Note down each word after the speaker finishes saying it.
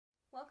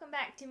welcome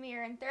back to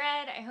Mirror and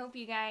Thread. I hope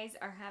you guys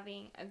are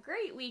having a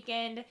great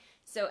weekend.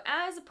 So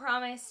as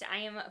promised, I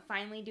am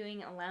finally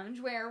doing a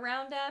loungewear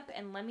roundup,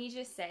 and let me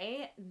just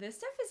say, this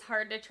stuff is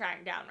hard to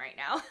track down right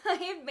now. I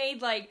have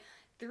made like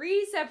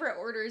 3 separate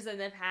orders in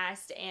the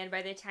past, and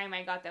by the time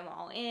I got them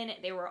all in,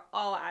 they were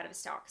all out of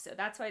stock. So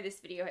that's why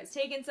this video has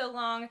taken so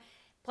long.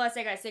 Plus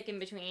I got sick in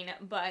between,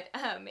 but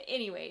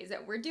anyways,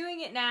 we're doing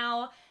it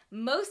now.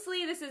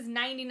 Mostly this is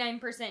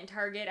 99%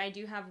 Target. I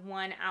do have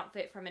one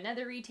outfit from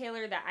another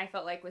retailer that I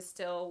felt like was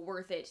still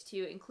worth it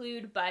to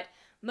include, but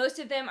most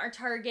of them are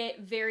Target,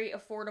 very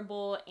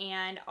affordable,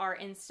 and are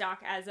in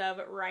stock as of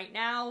right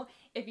now.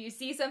 If you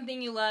see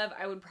something you love,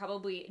 I would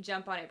probably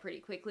jump on it pretty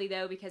quickly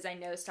though, because I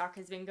know stock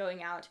has been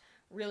going out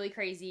really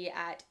crazy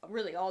at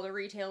really all the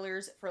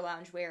retailers for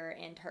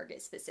loungewear and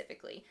Target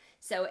specifically.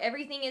 So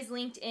everything is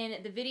linked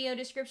in the video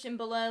description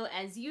below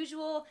as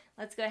usual.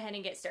 Let's go ahead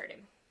and get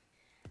started.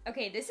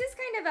 Okay, this is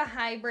kind of a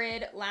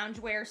hybrid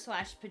loungewear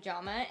slash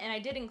pajama, and I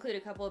did include a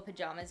couple of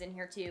pajamas in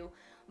here too,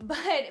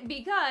 but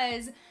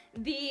because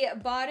the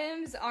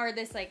bottoms are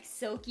this like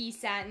silky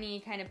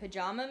satiny kind of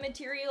pajama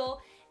material,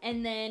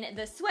 and then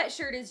the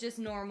sweatshirt is just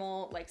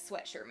normal like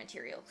sweatshirt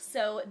material.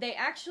 So they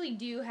actually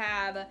do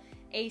have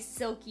a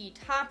silky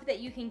top that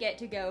you can get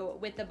to go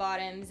with the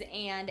bottoms,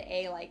 and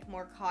a like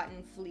more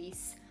cotton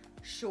fleece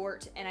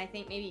short, and I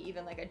think maybe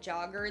even like a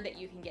jogger that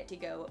you can get to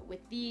go with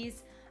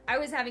these. I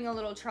was having a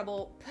little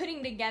trouble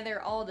putting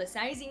together all the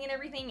sizing and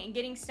everything and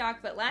getting stock,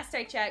 but last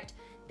I checked,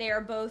 they are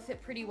both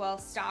pretty well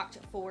stocked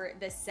for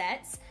the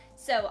sets.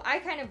 So I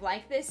kind of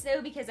like this though,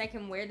 because I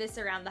can wear this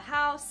around the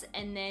house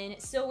and then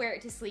still wear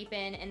it to sleep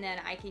in, and then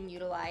I can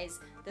utilize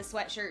the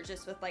sweatshirt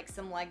just with like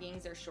some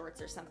leggings or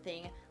shorts or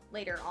something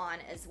later on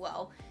as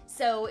well.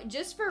 So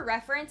just for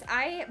reference,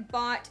 I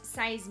bought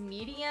size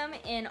medium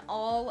in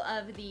all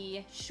of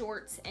the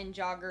shorts and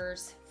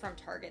joggers from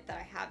Target that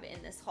I have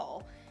in this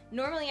haul.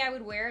 Normally I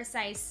would wear a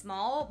size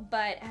small,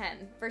 but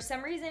for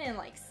some reason in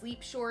like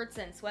sleep shorts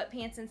and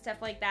sweatpants and stuff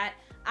like that,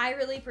 I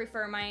really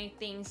prefer my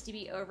things to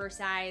be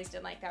oversized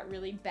and like that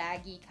really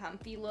baggy,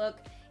 comfy look.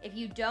 If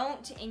you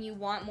don't and you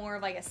want more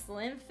of like a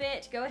slim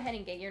fit, go ahead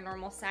and get your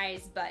normal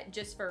size, but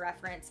just for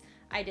reference,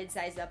 I did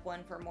size up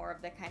one for more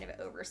of the kind of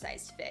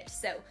oversized fit.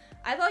 So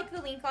I like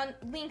the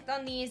length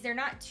on these. They're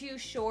not too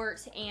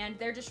short and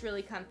they're just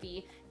really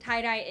comfy.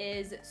 Tie-dye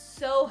is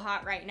so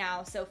hot right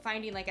now, so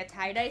finding like a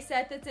tie-dye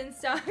set that's in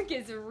stock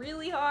is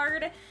really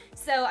hard.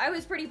 So I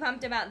was pretty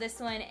pumped about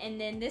this one.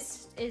 And then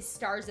this is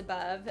Stars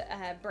Above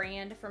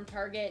brand from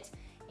Target,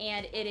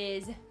 and it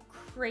is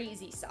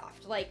crazy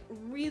soft, like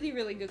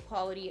really good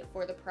quality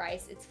for the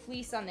price. It's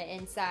fleece on the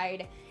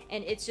inside,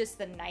 and it's just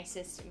the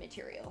nicest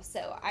material.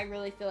 So I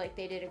really feel like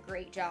they did a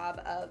great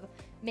job of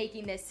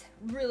making this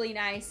really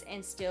nice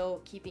and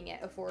still keeping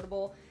it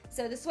affordable.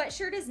 So the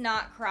sweatshirt is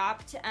not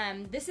cropped.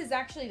 This is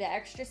actually the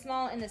extra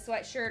small in the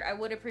sweatshirt. I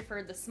would have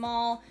preferred the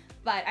small,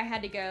 but I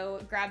had to go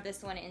grab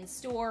this one in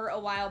store a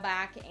while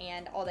back,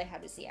 and all they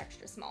had was the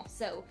extra small.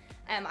 So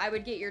I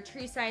would get your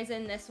true size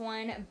in this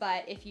one,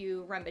 but if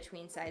you run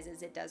between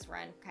sizes, it does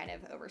run kind of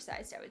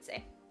oversized, I would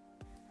say.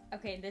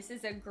 Okay, this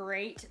is a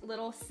great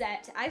little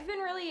set. I've been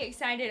really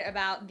excited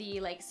about the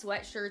like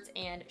sweatshirts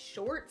and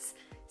shorts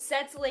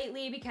sets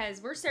lately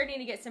because we're starting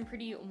to get some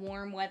pretty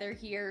warm weather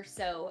here,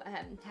 so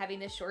having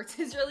the shorts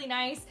is really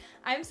nice.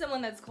 I'm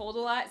someone that's cold a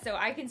lot, so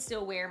I can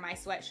still wear my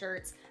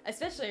sweatshirts,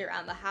 especially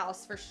around the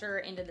house for sure,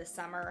 into the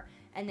summer.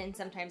 And then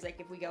sometimes like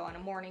if we go on a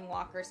morning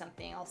walk or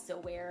something, I'll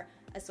still wear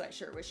a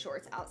sweatshirt with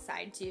shorts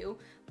outside too.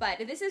 But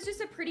this is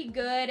just a pretty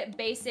good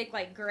basic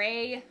like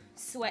gray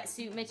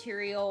sweatsuit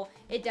material.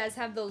 It does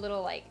have the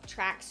little like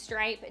track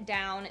stripe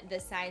down the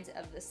sides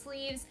of the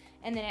sleeves,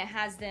 and then it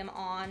has them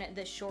on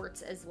the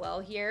shorts as well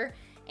here.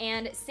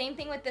 And same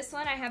thing with this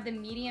one, I have the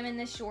medium in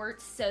the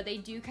shorts, so they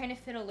do kind of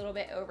fit a little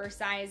bit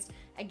oversized.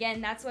 Again,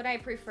 that's what I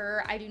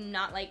prefer. I do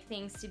not like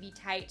things to be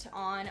tight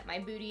on my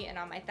booty and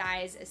on my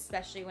thighs,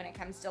 especially when it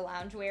comes to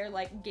loungewear.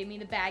 Like, give me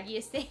the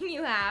baggiest thing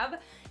you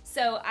have.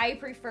 So I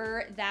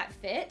prefer that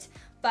fit.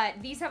 But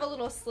these have a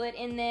little slit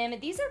in them.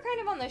 These are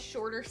kind of on the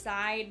shorter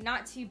side,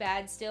 not too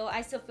bad still.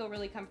 I still feel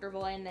really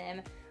comfortable in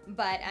them.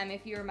 But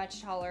if you're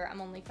much taller,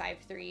 I'm only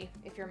 5'3".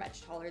 If you're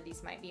much taller,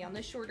 these might be on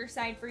the shorter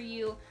side for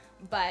you.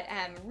 But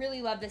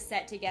really love this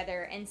set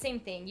together. And same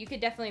thing, you could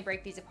definitely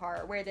break these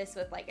apart. Wear this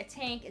with like a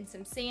tank and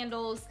some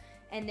sandals,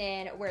 and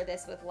then wear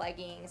this with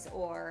leggings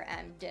or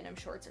denim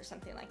shorts or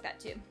something like that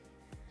too.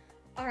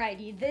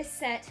 Alrighty, this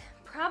set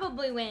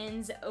probably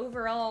wins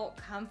overall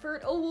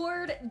comfort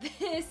award.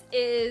 This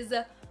is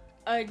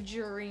a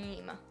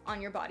dream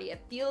on your body.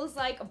 It feels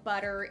like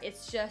butter.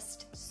 It's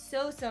just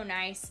so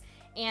nice.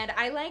 And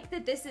I like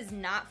that this is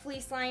not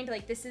fleece lined.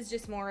 Like, this is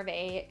just more of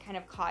a kind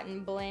of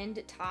cotton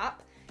blend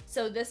top.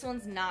 So this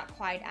one's not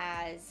quite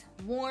as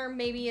warm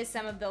maybe as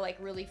some of the like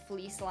really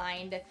fleece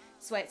lined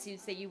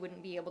sweatsuits that you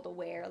wouldn't be able to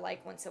wear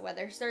like once the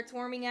weather starts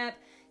warming up.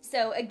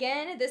 So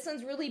again, this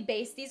one's really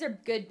base. These are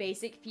good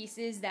basic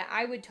pieces that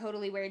I would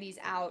totally wear these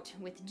out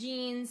with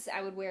jeans.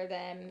 I would wear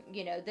them,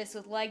 you know, this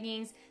with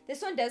leggings.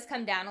 This one does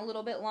come down a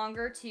little bit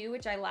longer too,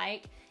 which I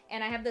like.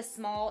 and I have the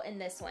small in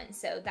this one,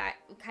 so that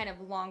kind of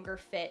longer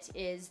fit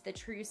is the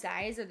true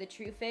size or the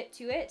true fit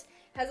to it.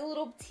 Has a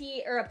little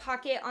T or a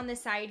pocket on the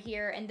side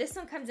here, and this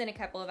one comes in a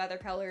couple of other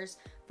colors.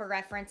 For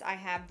reference, I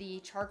have the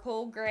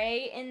charcoal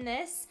gray in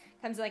this.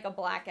 Comes like a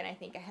black and I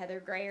think a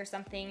heather gray or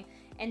something.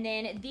 And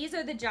then these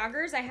are the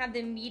joggers. I have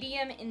the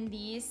medium in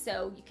these,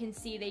 so you can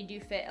see they do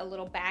fit a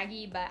little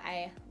baggy, but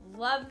I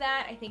love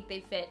that. I think they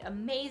fit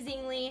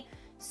amazingly.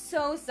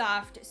 So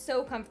soft,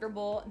 so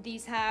comfortable.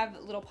 These have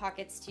little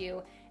pockets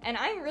too. And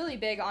I'm really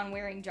big on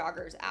wearing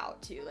joggers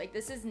out too. Like,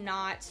 this is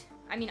not,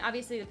 I mean,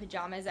 obviously the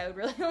pajamas I would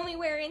really only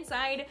wear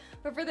inside,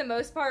 but for the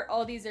most part,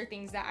 all these are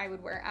things that I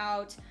would wear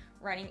out,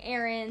 running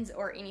errands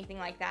or anything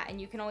like that. And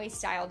you can always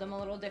style them a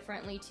little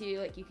differently too.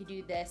 Like, you could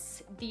do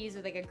these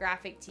with like a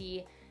graphic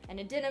tee and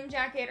a denim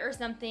jacket or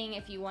something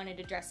if you wanted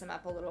to dress them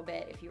up a little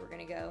bit, if you were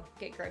gonna go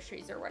get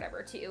groceries or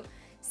whatever too.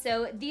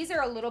 So these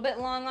are a little bit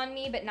long on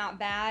me, but not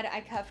bad.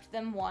 I cuffed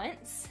them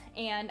once,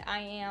 and I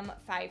am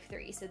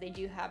 5'3", so they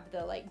do have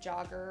the like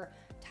jogger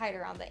tied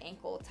around the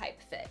ankle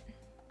type fit.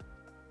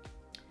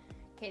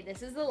 Okay,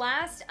 this is the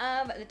last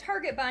of the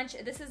Target bunch.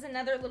 This is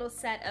another little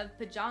set of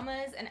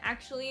pajamas, and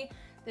actually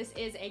this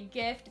is a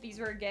gift. These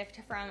were a gift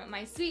from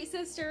my sweet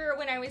sister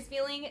when I was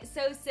feeling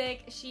so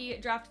sick. She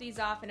dropped these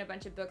off in a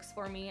bunch of books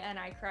for me, and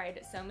I cried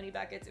so many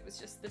buckets. It was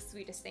just the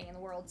sweetest thing in the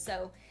world.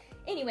 So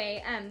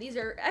anyway, these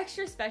are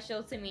extra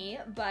special to me,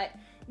 but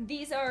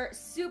these are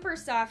super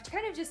soft,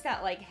 kind of just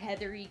that like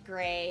heathery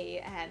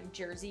gray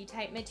jersey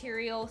type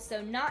material,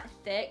 so not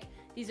thick.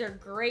 These are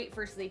great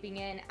for sleeping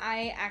in.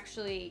 I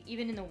actually,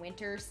 even in the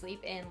winter,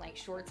 sleep in like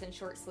shorts and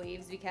short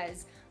sleeves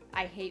because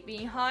I hate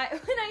being hot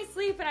when I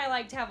sleep, and I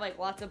like to have like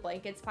lots of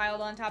blankets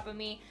piled on top of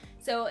me.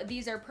 So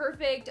these are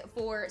perfect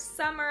for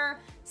summer,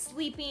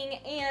 sleeping,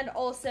 and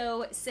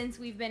also since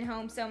we've been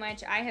home so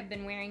much, I have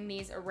been wearing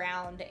these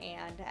around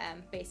and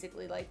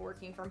basically like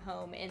working from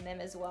home in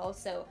them as well.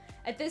 So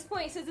at this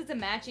point, since it's a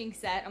matching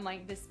set, I'm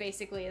like, this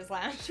basically is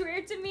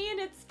loungewear to me, and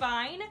it's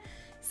fine.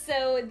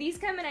 So these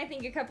come in, I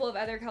think, a couple of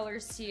other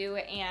colors too,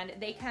 and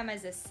they come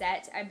as a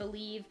set, I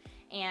believe,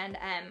 and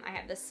I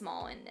have the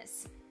small in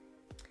this.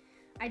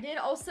 I did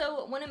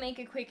also want to make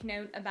a quick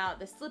note about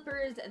the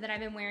slippers that I've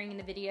been wearing in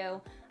the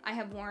video. I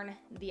have worn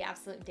the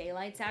absolute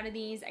daylights out of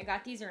these. I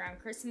got these around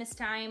Christmas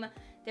time.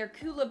 They're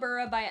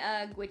Kookaburra by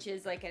UGG, which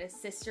is like a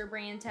sister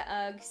brand to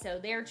UGG, so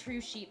they're true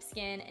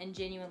sheepskin and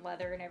genuine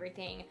leather and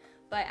everything,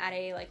 but at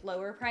a like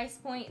lower price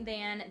point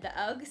than the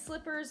UGG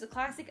slippers, the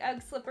classic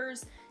UGG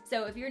slippers.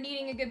 So if you're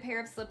needing a good pair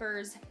of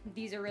slippers,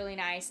 these are really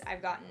nice.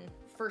 I've gotten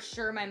for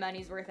sure my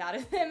money's worth out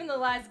of them in the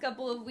last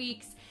couple of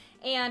weeks.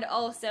 And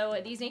also,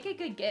 these make a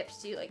good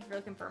gift too, like if you're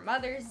looking for a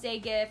Mother's Day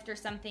gift or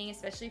something,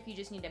 especially if you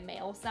just need to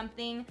mail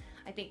something.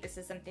 I think this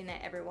is something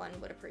that everyone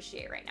would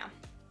appreciate right now.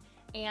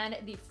 And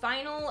the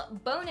final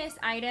bonus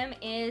item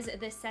is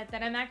this set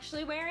that I'm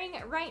actually wearing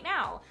right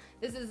now.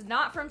 This is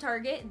not from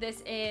Target.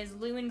 This is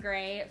Blue and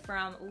Gray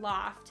from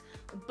Loft.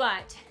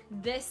 But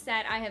this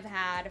set I have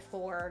had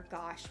for,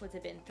 gosh, what's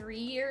it been, 3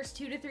 years,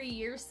 2 to 3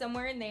 years,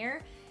 somewhere in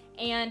there.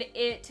 And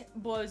it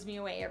blows me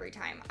away every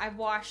time. I've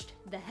washed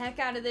the heck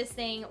out of this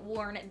thing,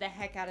 worn the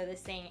heck out of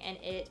this thing, and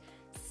it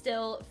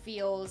still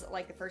feels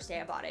like the first day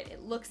I bought it.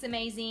 It looks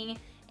amazing,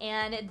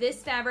 and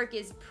this fabric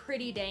is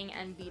pretty dang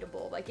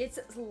unbeatable. Like, it's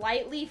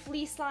slightly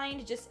fleece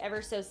lined, just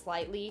ever so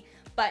slightly,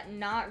 but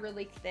not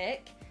really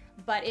thick.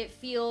 But it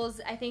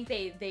feels, I think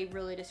they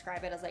really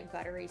describe it as like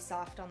buttery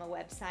soft on the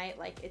website.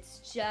 Like,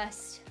 it's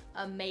just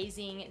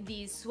amazing.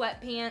 These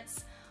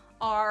sweatpants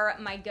are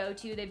my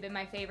go-to. They've been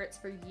my favorites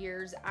for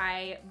years.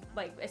 I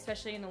like,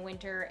 especially in the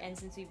winter, and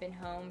since we've been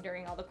home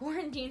during all the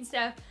quarantine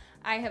stuff,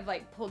 I have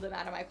like pulled them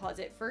out of my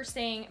closet first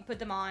thing, put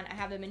them on. I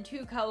have them in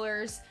 2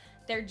 colors.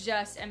 They're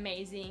just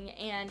amazing,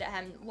 and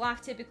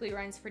Loft typically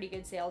runs pretty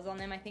good sales on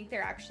them. I think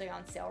they're actually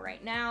on sale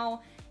right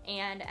now,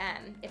 and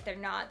if they're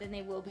not, then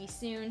they will be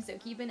soon, so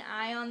keep an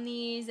eye on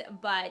these,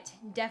 but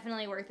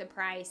definitely worth the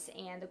price,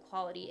 and the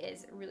quality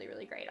is really,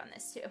 really great on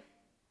this too.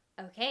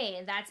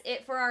 Okay, that's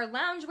it for our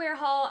loungewear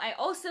haul. I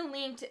also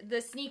linked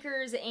the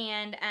sneakers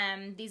and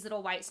these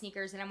little white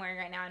sneakers that I'm wearing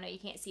right now. I know you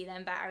can't see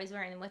them, but I was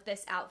wearing them with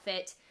this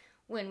outfit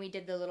when we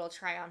did the little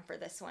try on for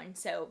this one.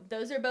 So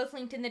those are both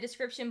linked in the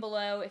description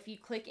below. If you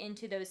click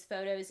into those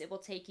photos, it will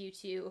take you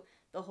to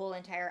the whole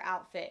entire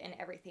outfit, and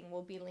everything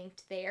will be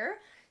linked there.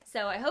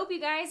 So I hope you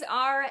guys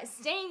are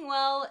staying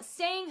well,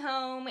 staying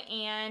home,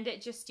 and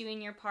just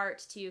doing your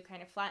part to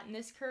kind of flatten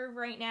this curve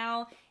right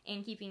now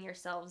and keeping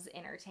yourselves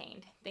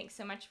entertained. Thanks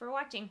so much for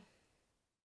watching.